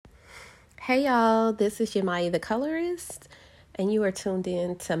Hey y'all, this is Yamaya the Colorist, and you are tuned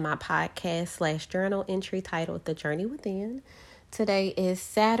in to my podcast / journal entry titled The Journey Within. Today is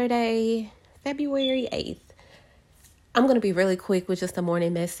Saturday, February 8th. I'm going to be really quick with just a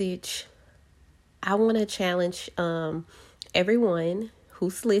morning message. I want to challenge everyone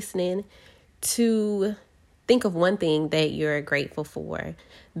who's listening to think of one thing that you're grateful for.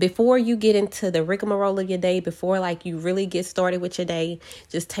 Before you get into the rigmarole of your day, before you really get started with your day,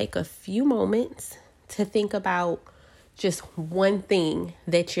 just take a few moments to think about just one thing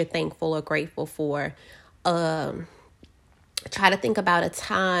that you're thankful or grateful for. Try to think about a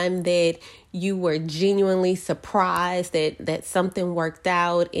time that you were genuinely surprised that something worked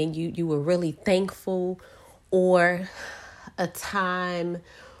out and you were really thankful, or a time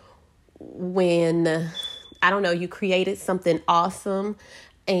when, I don't know, you created something awesome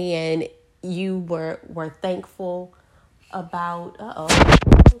and you were thankful about,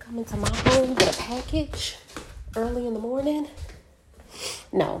 I'm coming to my home with a package early in the morning.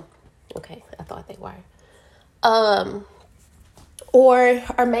 No. Okay, I thought they were.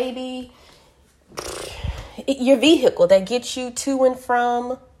 Or maybe your vehicle that gets you to and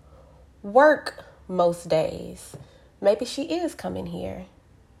from work most days. Maybe she is coming here.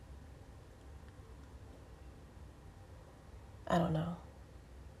 I don't know.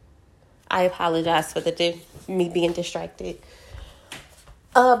 I apologize for me being distracted.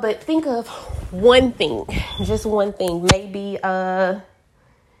 But think of one thing, just one thing. Maybe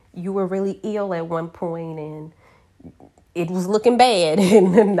you were really ill at one point and it was looking bad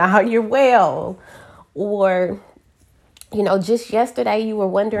and now you're well. Or, just yesterday you were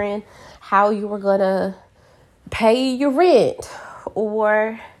wondering how you were going to pay your rent.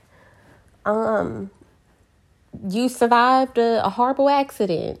 Or you survived a horrible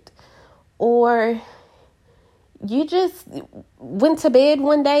accident. Or you just went to bed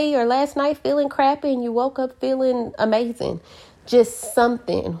one day or last night feeling crappy and you woke up feeling amazing. Just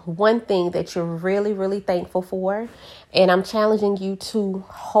something, one thing that you're really, really thankful for. And I'm challenging you to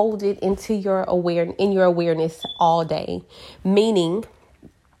hold it in your awareness all day. Meaning,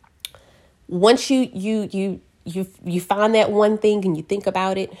 once you find that one thing and you think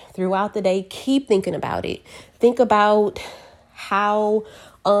about it throughout the day, keep thinking about it. Think about how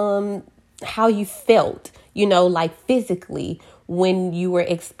you felt, physically when you were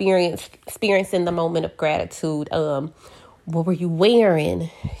experiencing the moment of gratitude. What were you wearing?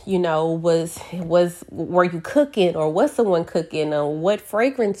 Were you cooking, or was someone cooking? What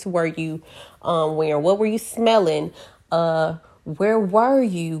fragrance were you wearing? What were you smelling? Where were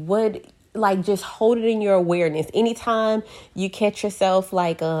you? Just hold it in your awareness. Anytime you catch yourself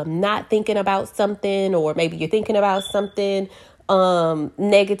not thinking about something, or maybe you're thinking about something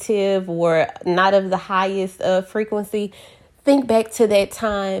negative or not of the highest frequency, think back to that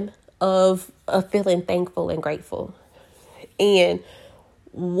time of feeling thankful and grateful. And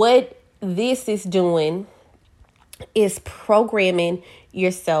what this is doing is programming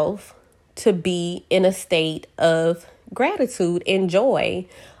yourself to be in a state of gratitude and joy.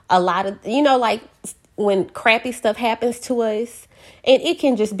 A lot of, when crappy stuff happens to us, and it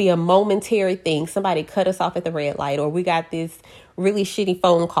can just be a momentary thing. Somebody cut us off at the red light, or we got this really shitty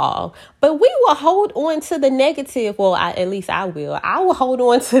phone call, but we will hold on to the negative. Well, at least I will. I will hold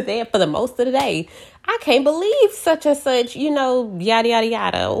on to that for the most of the day. I can't believe such and such, yada, yada,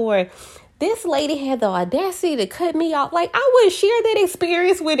 yada. Or this lady had the audacity to cut me off. I would share that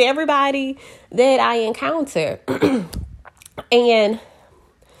experience with everybody that I encounter. And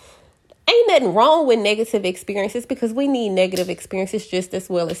ain't nothing wrong with negative experiences, because we need negative experiences just as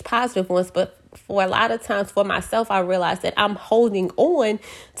well as positive ones. But for a lot of times, for myself, I realized that I'm holding on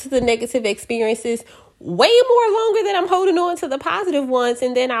to the negative experiences way more longer than I'm holding on to the positive ones.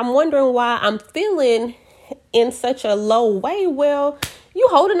 And then I'm wondering why I'm feeling in such a low way. Well, you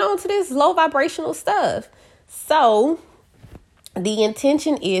holding on to this low vibrational stuff. So the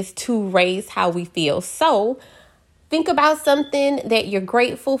intention is to raise how we feel. So think about something that you're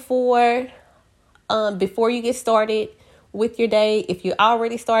grateful for before you get started with your day. If you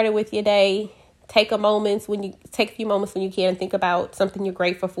already started with your day, take a few moments when you can and think about something you're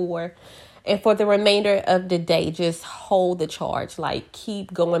grateful for. And for the remainder of the day, just hold the charge.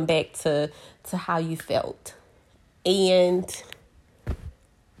 Keep going back to how you felt. And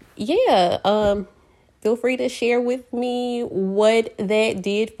feel free to share with me what that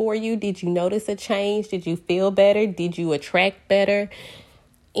did for you. Did you notice a change? Did you feel better? Did you attract better?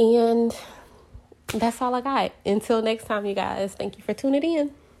 And that's all I got. Until next time, you guys, thank you for tuning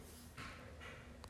in.